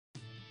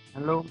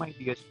Hello my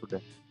dear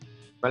student,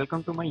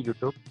 welcome to my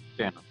YouTube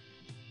channel.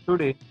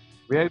 Today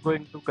we are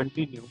going to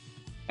continue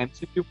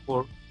MCQ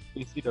for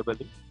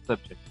TCEE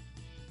subject.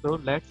 So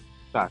let's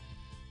start.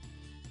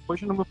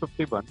 Question number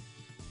 51.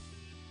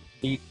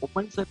 The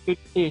open circuit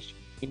test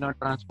in a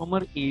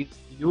transformer is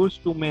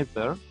used to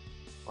measure.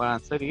 Our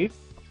answer is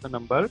option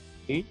number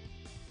D,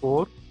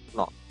 4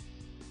 loss.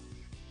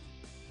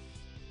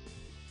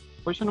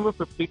 Question number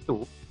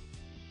 52.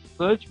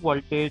 Surge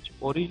voltage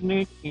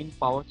originate in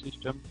power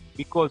system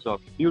because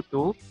of due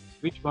to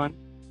which one?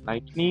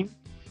 Lightning,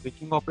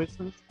 switching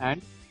operations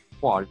and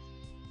faults.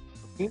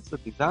 Okay, so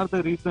these are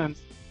the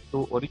reasons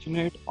to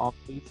originate of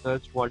the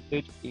surge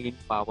voltage in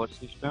power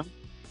system.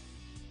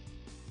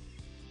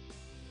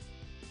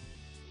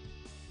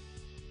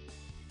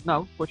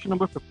 Now question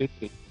number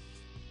 53.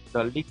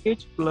 The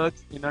leakage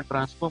flux in a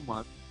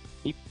transformer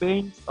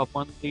depends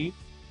upon the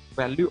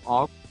value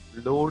of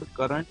load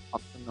current,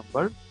 option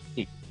number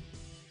C.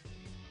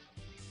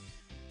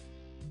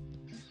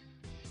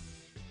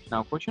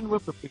 Now question number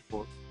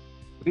 54.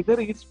 Breather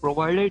is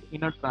provided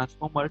in a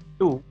transformer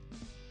to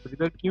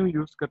breather क्यों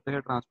use करते हैं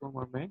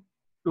transformer में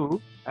to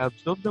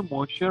absorb the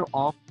moisture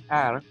of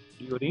air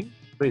during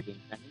breathing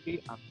यानी कि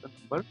answer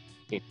number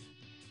 8.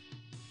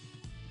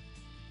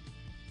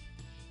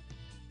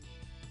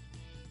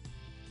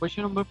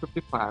 Question number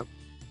 55.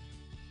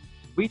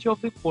 Which of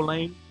the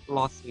following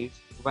losses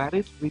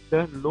varies with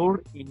the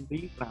load in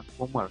the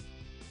transformer?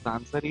 The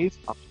answer is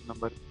option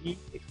number B,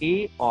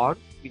 A or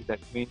B, that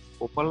means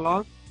copper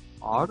loss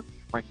or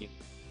winding.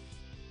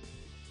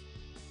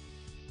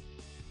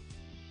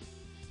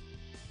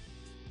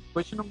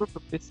 Question number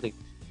 56.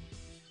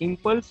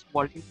 Impulse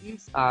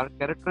voltages are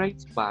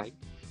characterized by,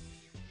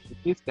 it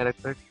is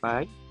characterized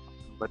by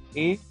option number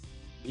A,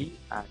 B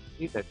and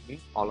C, that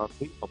means all of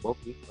the above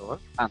is our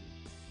answer.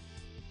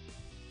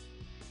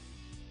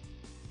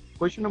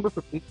 Question number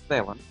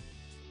 57.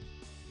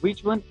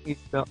 Which one is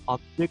the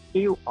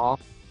objective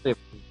of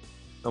safety?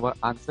 So our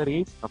answer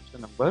is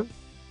option number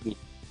B,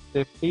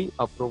 safety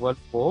approval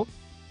for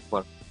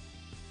work.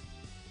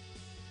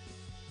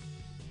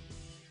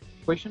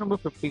 Question number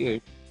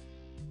 58.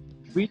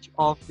 Which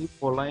of the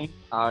following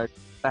are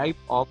type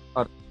of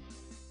earthing?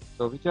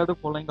 So which are the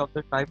following of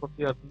the type of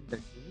the earthing?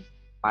 That means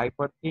pipe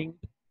earthing,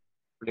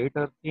 plate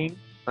earthing,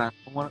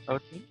 transformer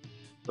earthing.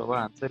 So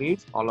our answer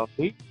is all of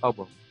the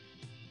above.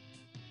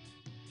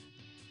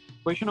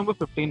 Question number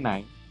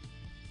 59.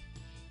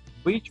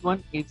 Which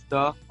one is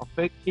the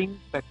affecting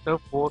factor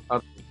for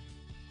earthing?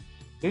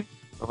 Okay,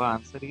 so our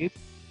answer is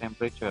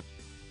temperature.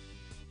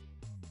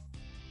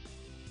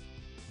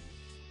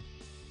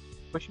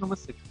 Question number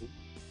 60.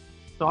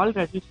 Soil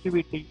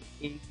resistivity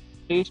is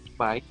tested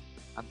by,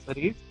 answer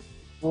is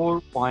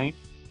 4-point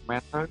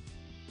method.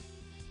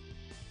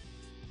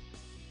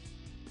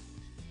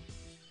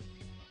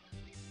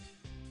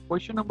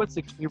 Question number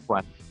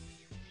 61.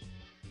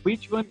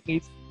 Which one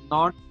is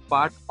not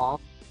part of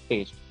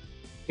test?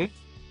 Okay,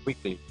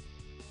 quickly.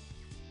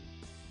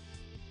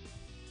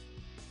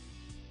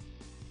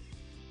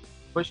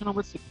 Question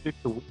number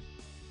 62.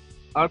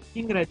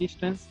 Earthing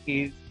resistance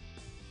is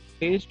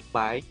tested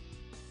by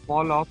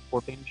fall of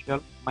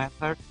potential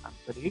method.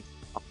 Answer is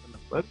option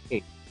number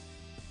A.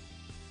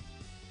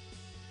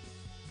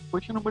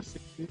 Question number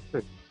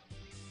 63.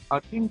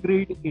 Earthing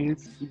grid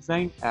is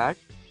designed at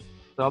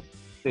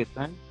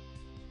substation.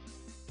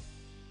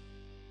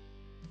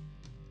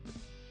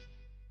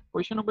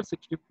 Question number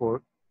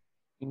 64.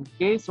 In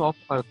case of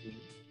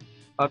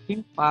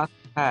earthing path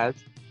has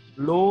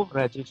low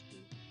resistive.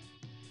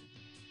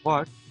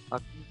 What?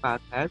 Earthing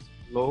path has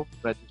low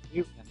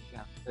resistive, and the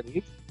answer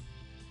is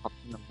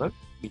option number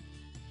B.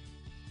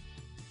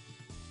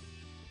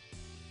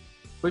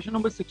 Question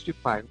number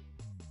 65.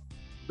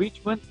 Which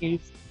one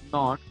is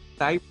not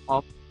type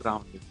of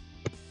grounding?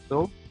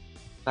 So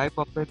type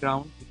of the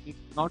ground, it is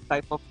not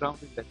type of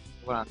grounding, that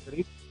means our answer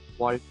is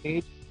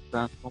voltage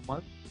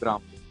transformer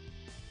grounding.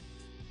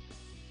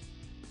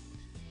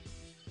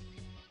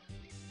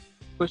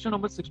 Question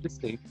number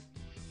 66.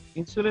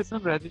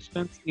 Insulation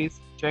resistance is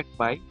checked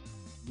by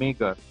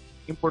Megger.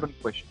 Important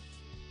question.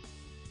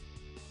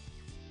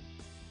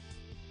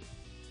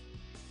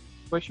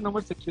 Question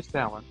number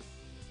 67.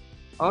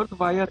 Earth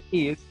wire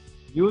is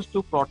used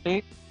to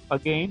protect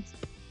against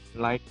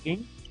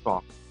lightning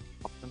strike.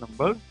 Option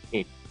number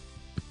A.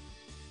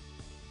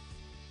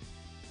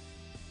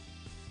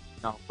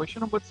 Now question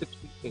number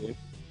 68.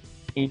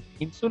 In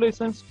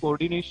insulation's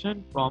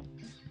coordination from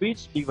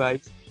which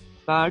device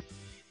starts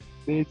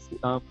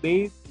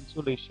base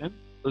insulation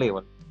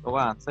level? So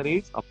our answer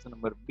is option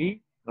number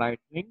B,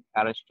 lightning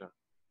arrestor.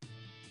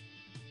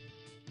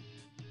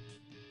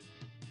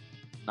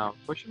 Now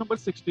question number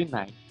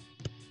 69.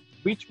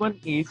 Which one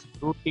is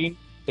routine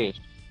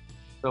test?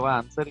 So our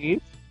answer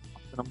is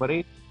option number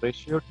A,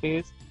 ratio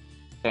test,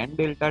 tan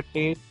delta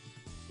test,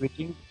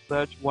 switching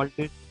surge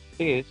voltage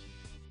test.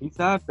 These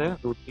are the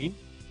routine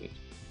tests.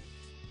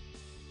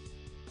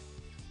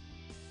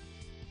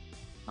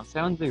 Now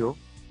 70.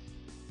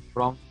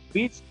 From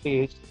which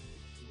test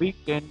we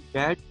can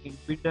get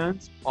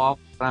impedance of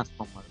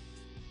transformer?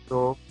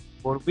 So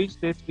for which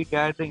test we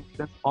get the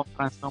instance of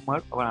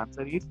transformer? Our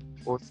answer is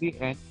OC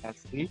and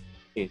SC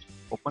test,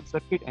 open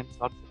circuit and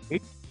short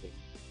circuit test.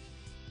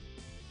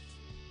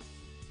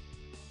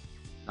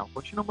 Now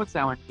question number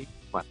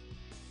 71.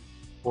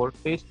 For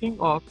testing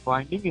of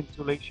winding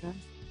insulation,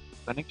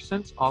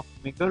 connections of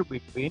meter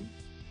between,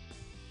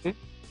 okay,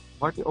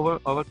 what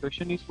our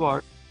question is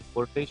what?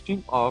 For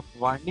testing of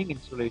winding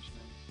insulation,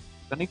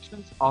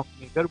 connections of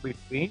meter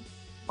between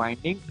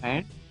winding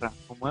and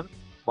transformer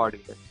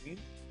body. That means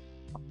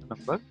option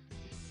number.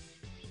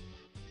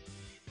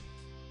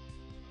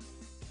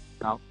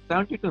 Now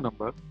 72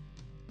 number.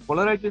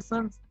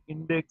 Polarization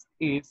index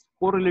is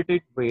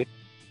correlated with,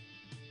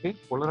 okay,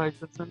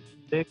 polarization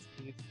index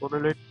is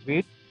correlated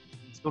with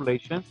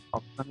insulations.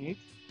 Option is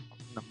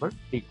option number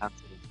D.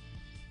 Answer is.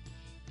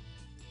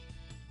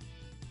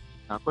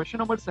 Now question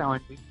number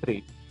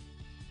 73.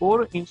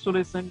 Core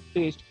insulation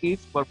test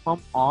is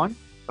performed on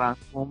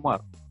transformer.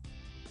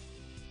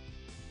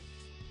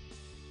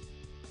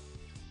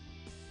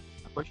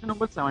 Now question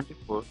number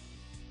 74.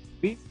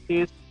 Which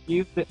test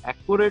gives the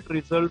accurate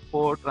result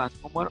for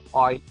transformer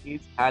oil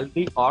is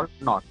healthy or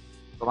not?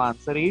 So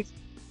answer is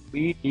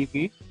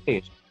BDV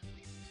test.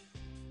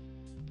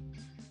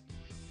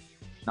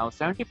 Now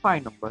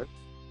 75 number.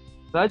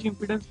 Surge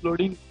impedance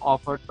loading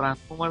of a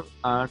transformer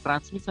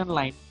transmission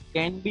line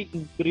can be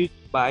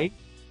increased by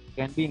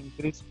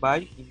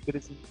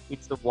increasing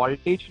its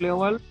voltage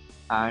level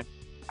and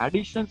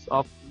additions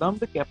of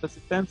lumped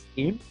capacitance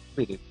in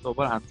series. So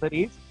our answer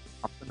is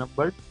option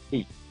number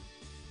D.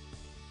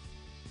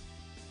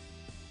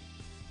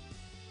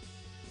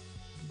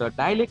 The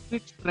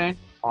dielectric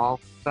strength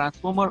of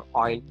transformer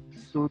oil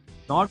should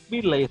not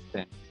be less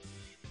than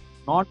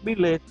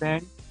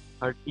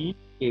 30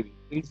 kV.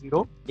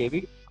 30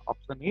 kV.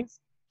 Option is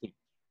C.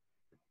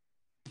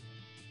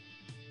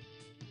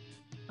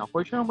 Now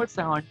question number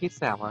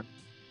 77.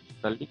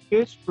 The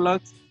leakage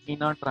flux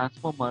in a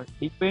transformer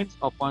depends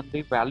upon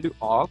the value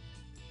of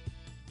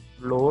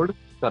load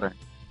current.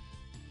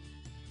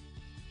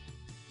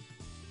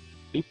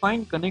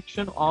 Define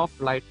connection of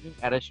lightning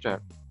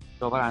arrestor.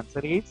 So our answer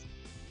is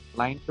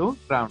line to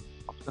ground.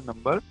 Option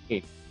number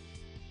A.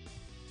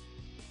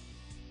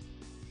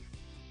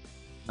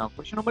 Now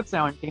question number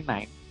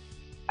 79.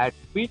 At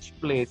which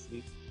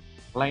places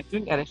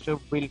lightning arrestor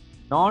will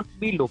not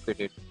be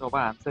located? So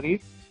our answer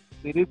is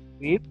series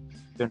with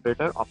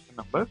generator. Option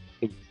number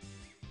D.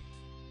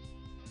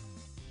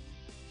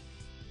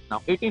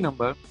 Now 80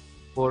 number.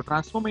 For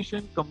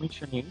transformation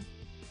commissioning,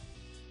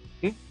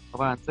 okay,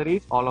 our answer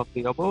is all of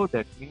the above.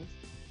 That means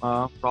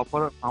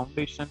proper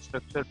foundation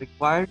structure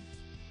required,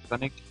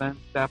 connection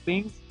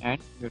tappings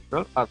and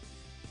neutral earth.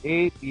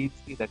 A, B,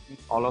 C, that means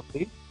all of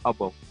the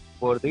above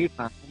for the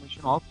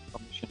transformation of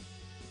commissioning.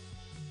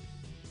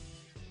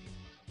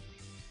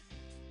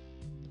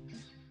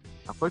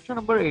 Now question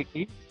number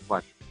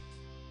 81.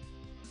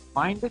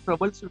 Find the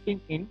troubleshooting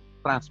in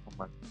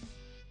transformer.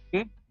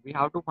 Okay, we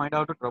have to find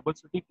out the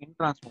troubleshooting in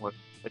transformer.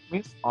 That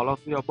means all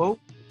of the above,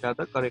 which are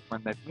the correct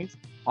one. That means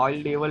oil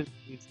level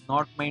is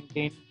not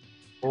maintained,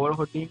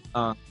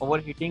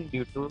 overheating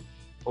due to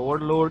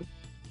overload,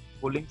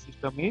 cooling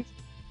system is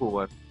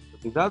poor. So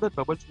these are the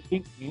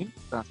troubleshooting in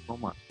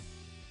transformer.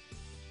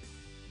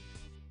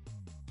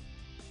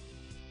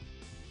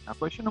 Now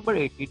question number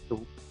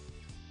 82.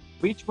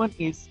 Which one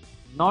is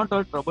not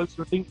a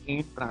troubleshooting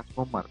in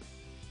transformer?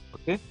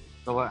 Okay,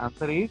 so our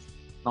answer is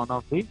none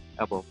of the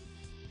above.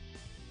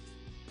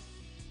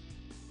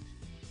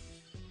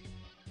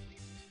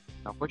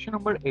 Now question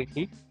number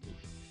 80.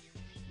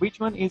 Which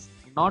one is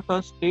not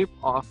a step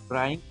of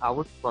drying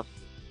out process?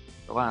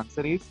 So our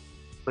answer is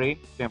spray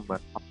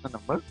chamber. Option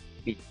number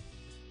B.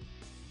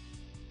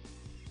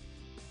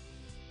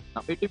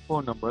 Now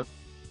 84 number.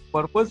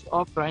 Purpose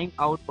of drying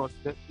out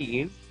process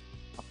is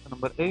option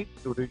number A,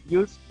 to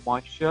reduce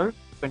moisture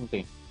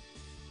content.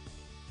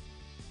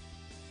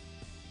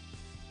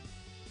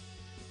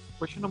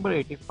 Question number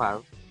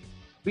 85.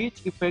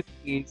 Which effect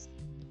is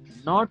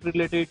not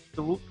related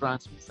to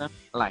transmission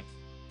line?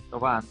 So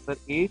our answer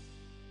is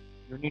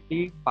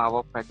unity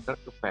power factor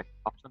effect.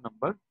 Option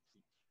number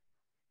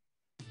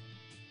C.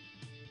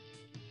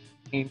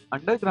 In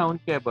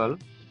underground cable,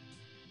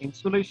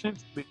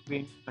 insulations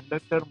between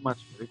conductor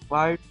must be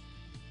required.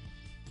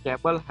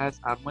 Cable has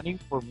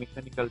harmonic for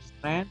mechanical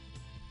strength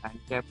and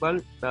cable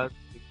does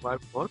require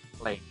for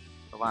line.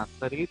 So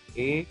answer is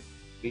A,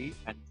 B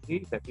and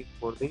C, that is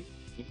for the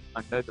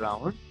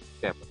underground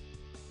cable.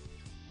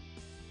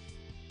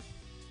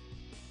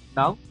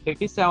 Now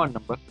 87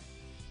 number.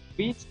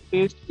 Which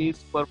test is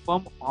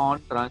performed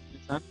on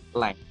transmission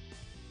line?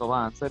 So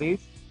our answer is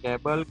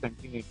cable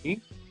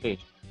continuity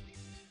test.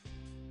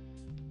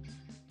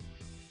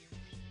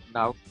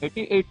 Now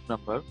 88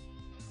 number.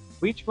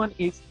 Which one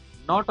is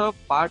not a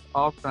part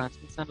of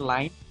transmission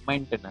line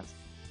maintenance?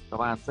 So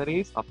our answer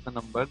is option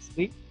number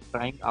C,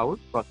 drying out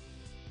process.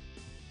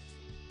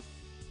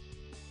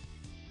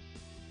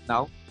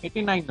 Now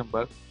 89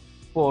 number.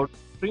 For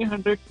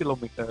 300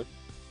 kilometers,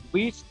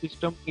 which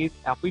system is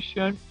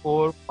efficient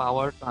for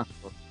power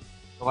transfer?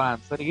 Our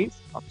answer is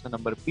option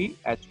number B,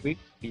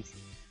 HVDC.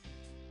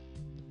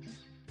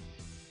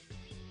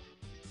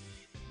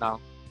 Now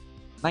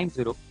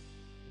 90.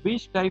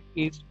 Which type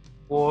is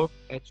for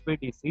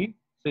HVDC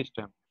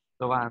system?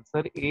 So our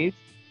answer is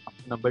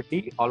option number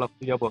D, all of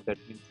the above. That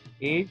means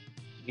A,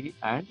 B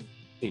and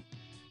C.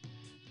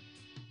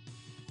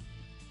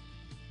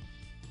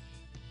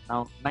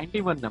 Now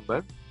 91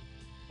 number.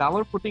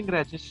 Tower footing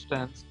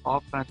resistance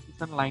of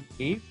transmission line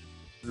is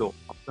low.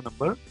 Option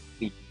number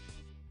D.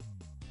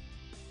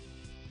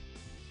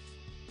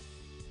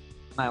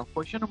 Now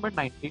question number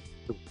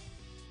 92.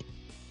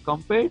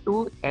 Compared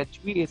to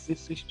HVAC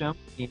system,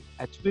 in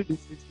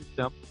HVDC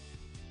system,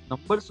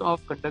 numbers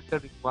of conductor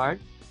required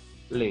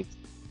less.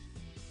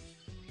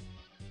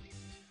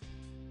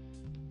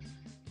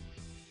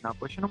 Now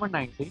question number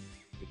 90.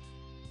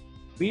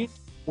 Which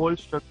pole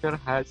structure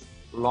has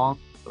long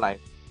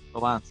life?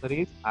 So answer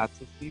is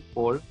RCC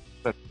pole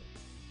structure.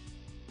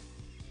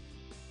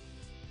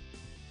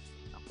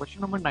 Now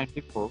question number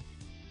 94.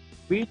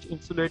 Which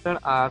insulator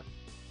are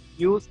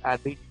used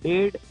at the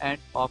dead end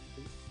of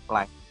the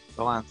line?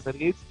 So answer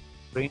is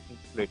drain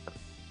insulator.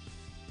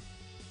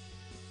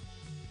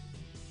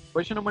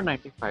 Question number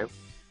 95.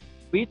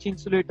 Which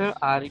insulator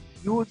are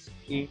used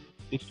in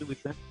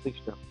distribution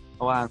system?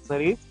 Our answer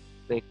is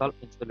Recal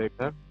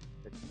insulator.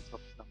 That means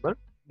option number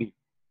B.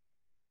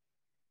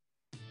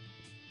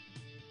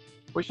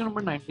 Question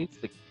number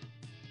 96.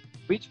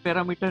 Which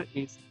parameter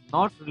is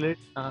not related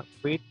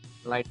with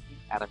lightning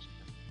arrester?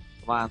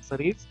 Our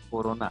answer is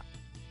corona.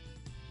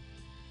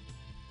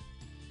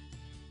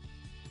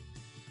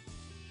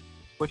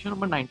 Question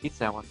number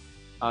 97.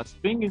 A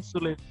spring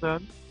insulator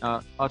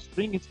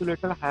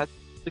has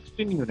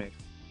 16 units.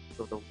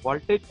 So the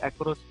voltage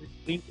across the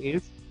spring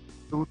is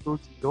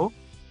 220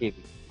 kV.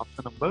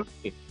 Option number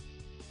A.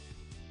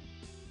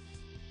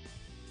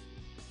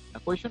 Now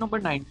question number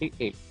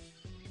 98.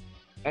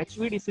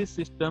 HVDC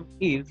system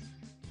is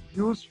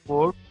used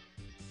for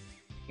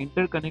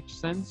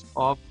interconnections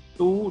of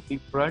two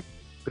different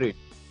grids.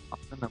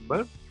 Option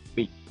number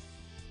B.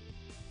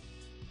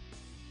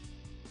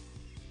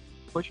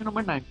 Question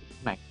number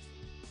 99.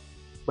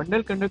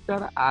 Bundle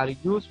conductor are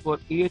used for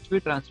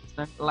EHV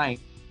transmission line,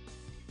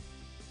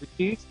 which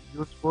is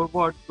used for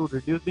what? To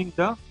reducing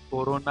the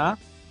corona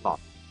loss.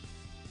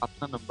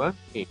 Option number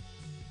A.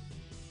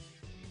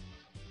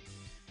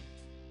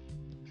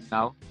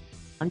 Now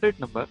 100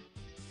 number.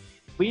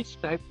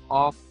 Which type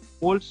of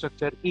pole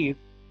structure is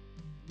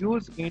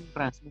used in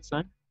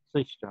transmission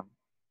system?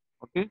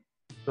 Okay,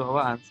 so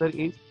our answer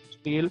is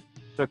steel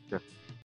structure.